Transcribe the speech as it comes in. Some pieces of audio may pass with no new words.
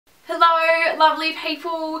Hello lovely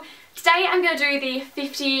people! Today I'm going to do the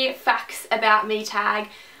 50 facts about me tag.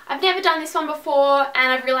 I've never done this one before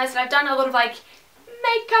and I've realised that I've done a lot of like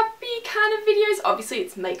makeup-y kind of videos. Obviously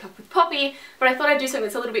it's Makeup with Poppy, but I thought I'd do something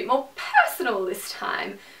that's a little bit more personal this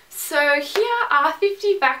time. So here are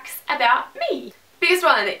 50 facts about me. Biggest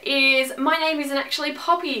one is my name isn't actually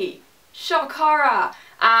Poppy. Shock horror.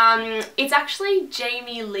 It's actually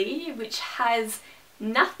Jamie Lee, which has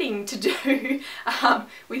nothing to do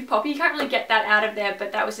with Poppy. You can't really get that out of there,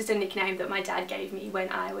 but that was just a nickname that my dad gave me when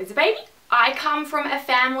I was a baby. I come from a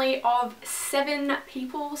family of 7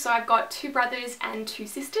 people, so I've got 2 brothers and 2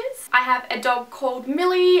 sisters. I have a dog called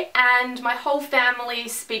Millie and my whole family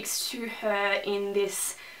speaks to her in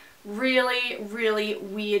this really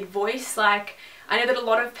weird voice. Like, I know that a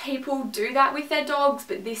lot of people do that with their dogs,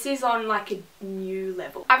 but this is on like a new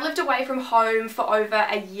level. I've lived away from home for over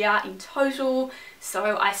a year in total.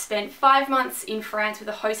 So I spent 5 months in France with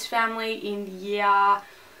a host family in year,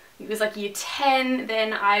 it was like year 10.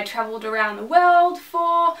 Then I travelled around the world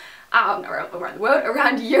for,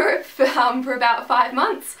 around Europe for about 5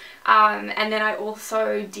 months. And then I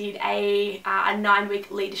also did a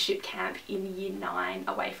 9-week leadership camp in year 9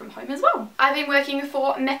 away from home as well. I've been working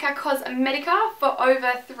for Mecca Cosmetica for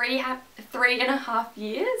over 3.5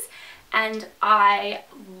 years. And I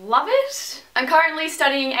love it. I'm currently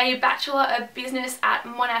studying a Bachelor of Business at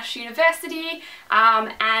Monash University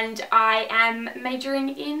and I am majoring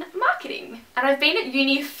in marketing. And I've been at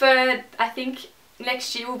uni for, I think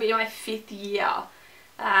next year will be my 5th year.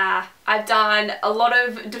 I've done a lot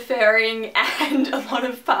of deferring and a lot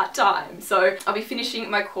of part-time, so I'll be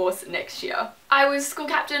finishing my course next year. I was school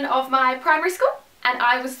captain of my primary school and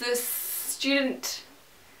I was the student...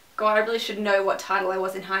 God, I really should know what title I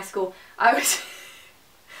was in high school. I was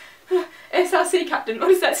SRC captain. What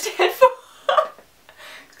does that stand for?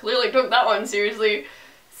 Clearly took that one seriously.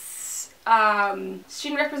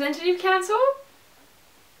 Student Representative Council?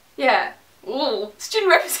 Yeah. Ooh.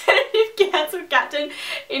 Student Representative Council captain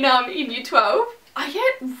in year 12. I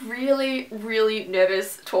get really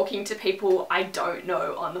nervous talking to people I don't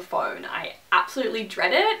know on the phone. I absolutely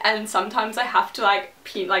dread it, and sometimes I have to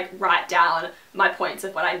write down my points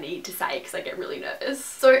of what I need to say because I get really nervous.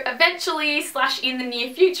 So eventually / in the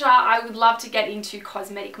near future I would love to get into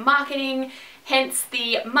cosmetic marketing, hence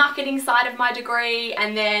the marketing side of my degree,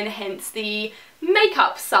 and then hence the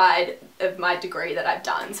makeup side of my degree that I've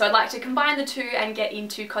done. So I'd like to combine the two and get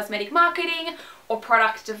into cosmetic marketing or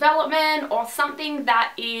product development or something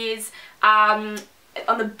that is on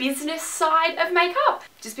the business side of makeup,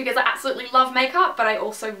 just because I absolutely love makeup, but I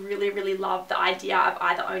also really love the idea of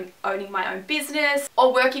either owning my own business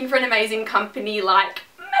or working for an amazing company like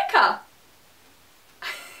Mecca.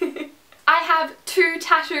 I have 2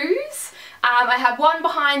 tattoos. I have one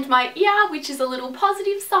behind my ear, which is a little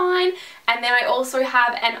positive sign, and then I also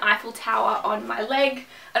have an Eiffel Tower on my leg.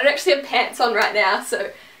 I don't actually have pants on right now, so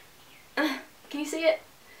can you see it?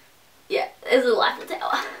 Yeah, there's a little Eiffel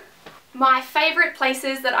Tower. My favourite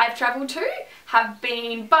places that I've travelled to have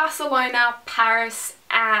been Barcelona, Paris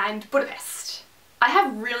and Budapest. I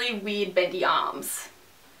have really weird bendy arms.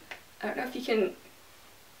 I don't know if you can,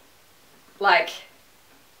 like,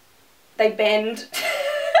 they bend.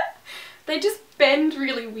 They just bend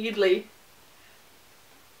really weirdly.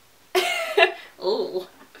 Ooh.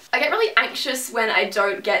 I get really anxious when I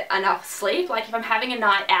don't get enough sleep. Like if I'm having a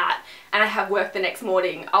night out and I have work the next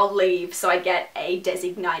morning, I'll leave so I get a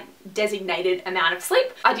designated amount of sleep.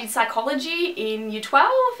 I did psychology in year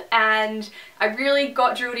 12 and I really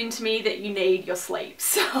got drilled into me that you need your sleep.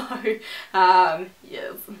 So,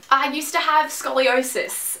 yes. I used to have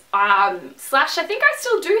scoliosis. / I think I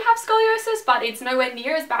still do have scoliosis, but it's nowhere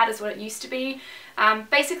near as bad as what it used to be.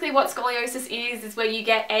 Basically what scoliosis is where you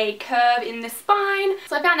get a curve in the spine.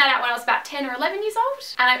 So I found that out when I was about 10 or 11 years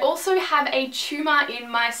old. And I also have a tumour in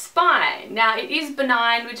my spine. Now it is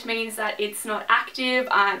benign, which means that it's not active.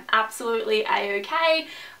 I'm absolutely a-okay.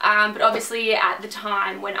 But obviously at the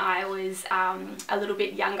time when I was a little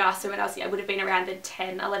bit younger, so when I would have been around the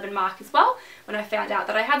 10-11 mark as well, when I found out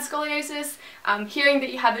that I had scoliosis, hearing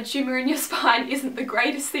that you have a tumour in your spine isn't the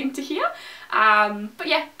greatest thing to hear. But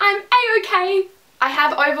yeah, I'm a-okay. I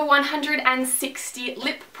have over 160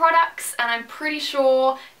 lip products and I'm pretty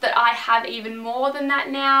sure that I have even more than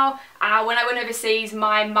that now. When I went overseas,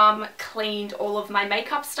 my mum cleaned all of my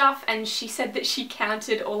makeup stuff and she said that she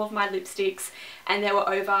counted all of my lipsticks and there were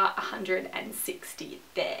over 160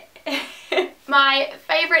 there. My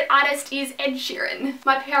favourite artist is Ed Sheeran.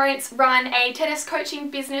 My parents run a tennis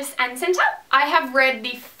coaching business and centre. I have read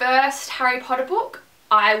the first Harry Potter book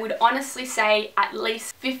I would honestly say at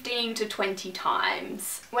least 15 to 20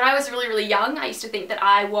 times. When I was really, really young, I used to think that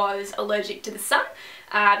I was allergic to the sun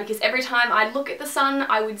because every time I look at the sun,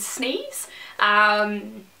 I would sneeze.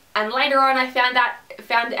 And later on, I found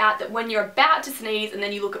out that when you're about to sneeze and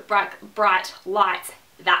then you look at bright lights,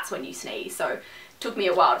 that's when you sneeze. So it took me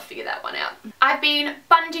a while to figure that one out. I've been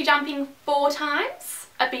bungee jumping 4 times.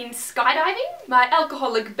 I've been skydiving. My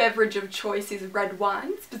alcoholic beverage of choice is red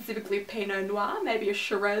wine, specifically Pinot Noir, maybe a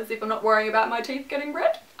Shiraz if I'm not worrying about my teeth getting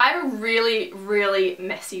red. I have a really, really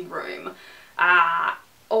messy room.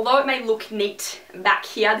 Although it may look neat back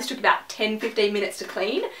here, this took about 10-15 minutes to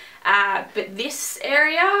clean, but this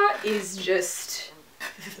area is just...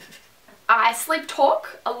 I sleep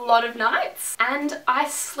talk a lot of nights and I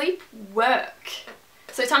sleep work.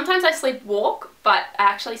 So sometimes I sleep walk, but I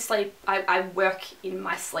actually I work in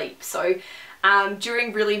my sleep. So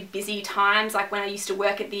during really busy times, like when I used to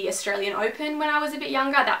work at the Australian Open when I was a bit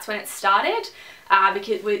younger, that's when it started,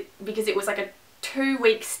 because it was like a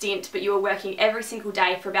 2-week stint, but you were working every single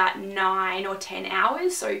day for about 9 or 10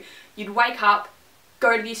 hours. So you'd wake up,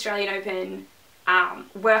 go to the Australian Open,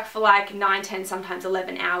 work for like 9, 10, sometimes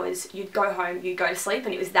 11 hours, you'd go home, you'd go to sleep,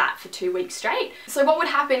 and it was that for 2 weeks straight. So what would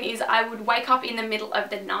happen is I would wake up in the middle of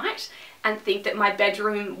the night and think that my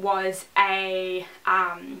bedroom was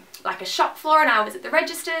like a shop floor and I was at the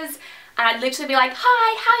registers, and I'd literally be like,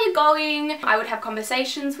 hi, how you going? I would have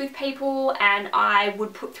conversations with people and I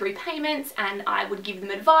would put through payments and I would give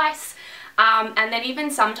them advice. And then even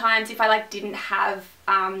sometimes if I like didn't have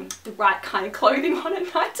the right kind of clothing on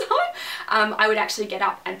at night time, I would actually get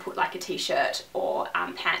up and put like a t-shirt or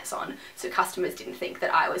pants on so customers didn't think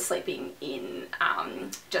that I was sleeping in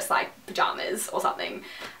just like pajamas or something.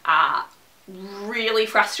 Really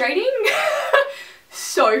frustrating.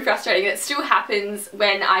 So frustrating. It still happens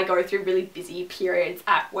when I go through really busy periods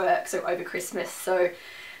at work, so over Christmas, so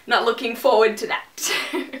not looking forward to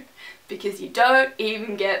that. Because you don't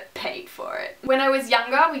even get paid for it. When I was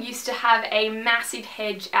younger, we used to have a massive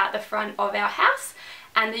hedge out the front of our house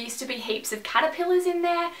and there used to be heaps of caterpillars in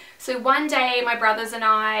there. So one day my brothers and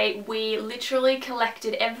I, we literally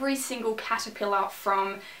collected every single caterpillar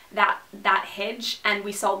from that hedge and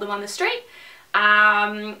we sold them on the street.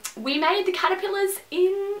 We made the caterpillars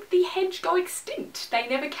in the hedge go extinct. They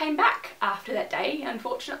never came back after that day,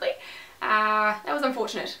 unfortunately. That was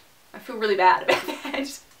unfortunate. I feel really bad about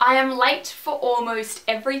that. I am late for almost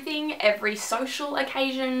everything, every social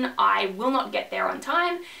occasion. I will not get there on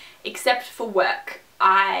time, except for work.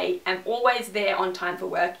 I am always there on time for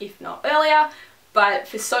work, if not earlier, but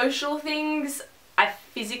for social things, I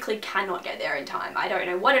physically cannot get there in time. I don't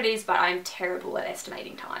know what it is, but I'm terrible at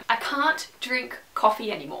estimating time. I can't drink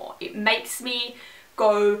coffee anymore. It makes me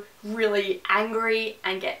go really angry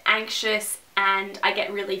and get anxious, and I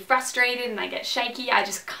get really frustrated and I get shaky. I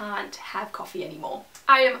just can't have coffee anymore.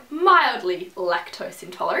 I am mildly lactose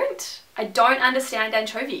intolerant. I don't understand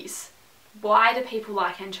anchovies. Why do people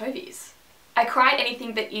like anchovies? I cry at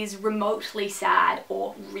anything that is remotely sad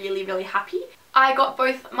or really, really happy. I got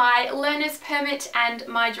both my learner's permit and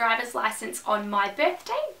my driver's license on my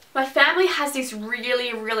birthday. My family has this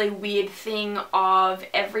really, really weird thing of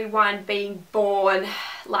everyone being born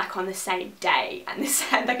like on the same day and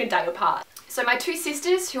like a day apart. So my 2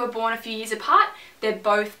 sisters who are born a few years apart, they're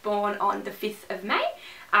both born on the 5th of May.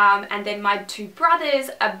 And then my 2 brothers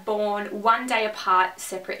are born 1 day apart,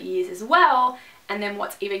 separate years as well. And then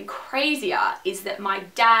what's even crazier is that my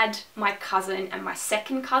dad, my cousin and my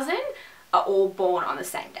second cousin are all born on the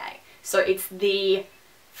same day. So it's the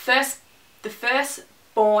first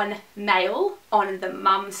born male on the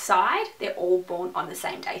mum's side, they're all born on the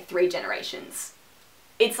same day, 3 generations.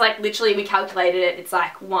 It's like literally, we calculated it, it's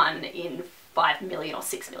like 1 in 5 million or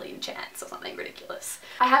 6 million chance or something ridiculous.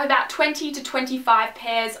 I have about 20 to 25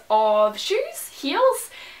 pairs of shoes, heels,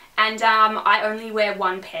 and I only wear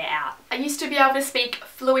 1 pair out. I used to be able to speak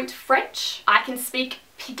fluent French. I can speak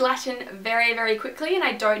Pig Latin very, very quickly and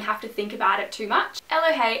I don't have to think about it too much.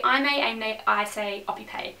 Hello, hey, I may, aim, nay, I say, oppy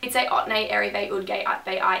pay. It's a otne, erive, udge,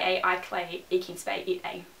 utbe, I a, I clay, ekinspe, it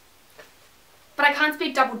a. But I can't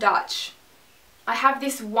speak double Dutch. I have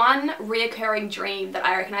this one reoccurring dream that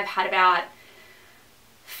I reckon I've had about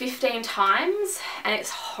 15 times and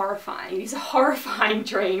it's horrifying. It is a horrifying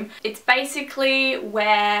dream. It's basically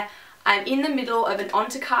where I'm in the middle of an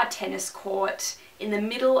on-to-car tennis court in the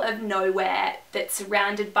middle of nowhere that's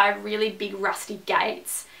surrounded by really big rusty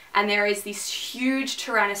gates, and there is this huge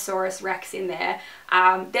Tyrannosaurus Rex in there.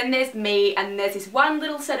 Then there's me and there's this one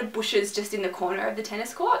little set of bushes just in the corner of the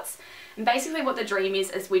tennis courts. And basically what the dream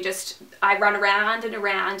is I run around and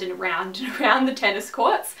around and around and around the tennis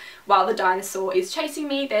courts while the dinosaur is chasing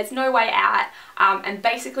me. There's no way out. And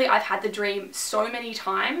basically I've had the dream so many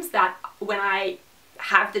times that when I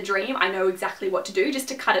have the dream, I know exactly what to do. Just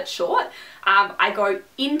to cut it short, I go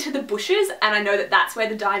into the bushes and I know that that's where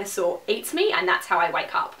the dinosaur eats me, and that's how I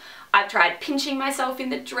wake up. I've tried pinching myself in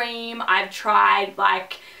the dream. I've tried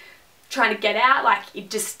like trying to get out. Like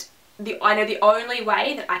I know the only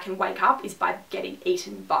way that I can wake up is by getting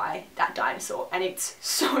eaten by that dinosaur, and it's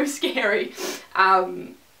so scary.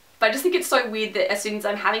 But I just think it's so weird that as soon as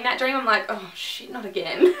I'm having that dream, I'm like, oh shit, not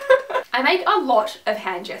again. I make a lot of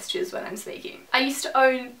hand gestures when I'm speaking. I used to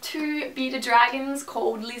own 2 bearded dragons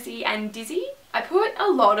called Lizzie and Dizzy. I put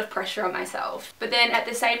a lot of pressure on myself, but then at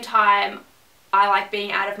the same time, I like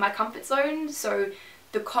being out of my comfort zone, so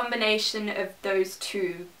the combination of those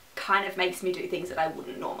two kind of makes me do things that I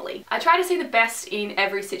wouldn't normally. I try to see the best in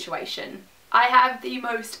every situation. I have the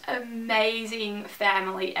most amazing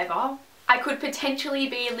family ever. I could potentially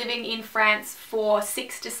be living in France for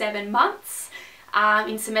 6 to 7 months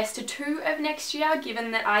in semester 2 of next year,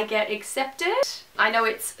 given that I get accepted. I know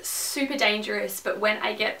it's super dangerous, but when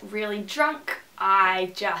I get really drunk,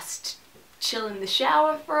 I just chill in the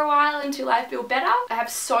shower for a while until I feel better. I have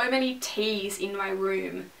so many teas in my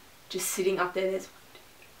room just sitting up there. There's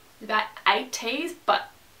about 8 teas,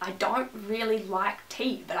 but I don't really like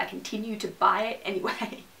tea, but I continue to buy it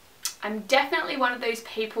anyway. I'm definitely one of those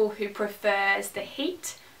people who prefers the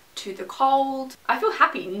heat to the cold. I feel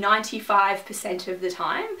happy 95% of the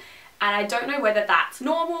time, and I don't know whether that's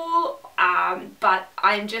normal, but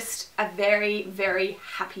I'm just a very, very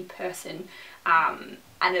happy person, and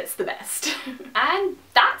it's the best. And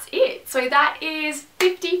that's it. So that is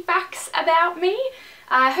 50 facts about me.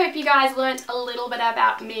 I hope you guys learnt a little bit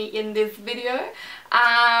about me in this video.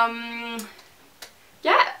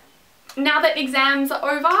 Yeah. Now that exams are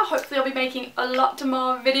over, hopefully I'll be making a lot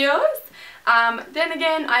more videos. Then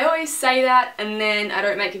again, I always say that and then I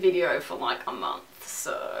don't make a video for like a month,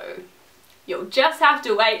 so you'll just have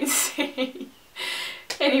to wait and see.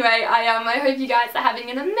 Anyway, I hope you guys are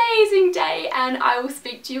having an amazing day, and I will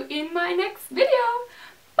speak to you in my next video.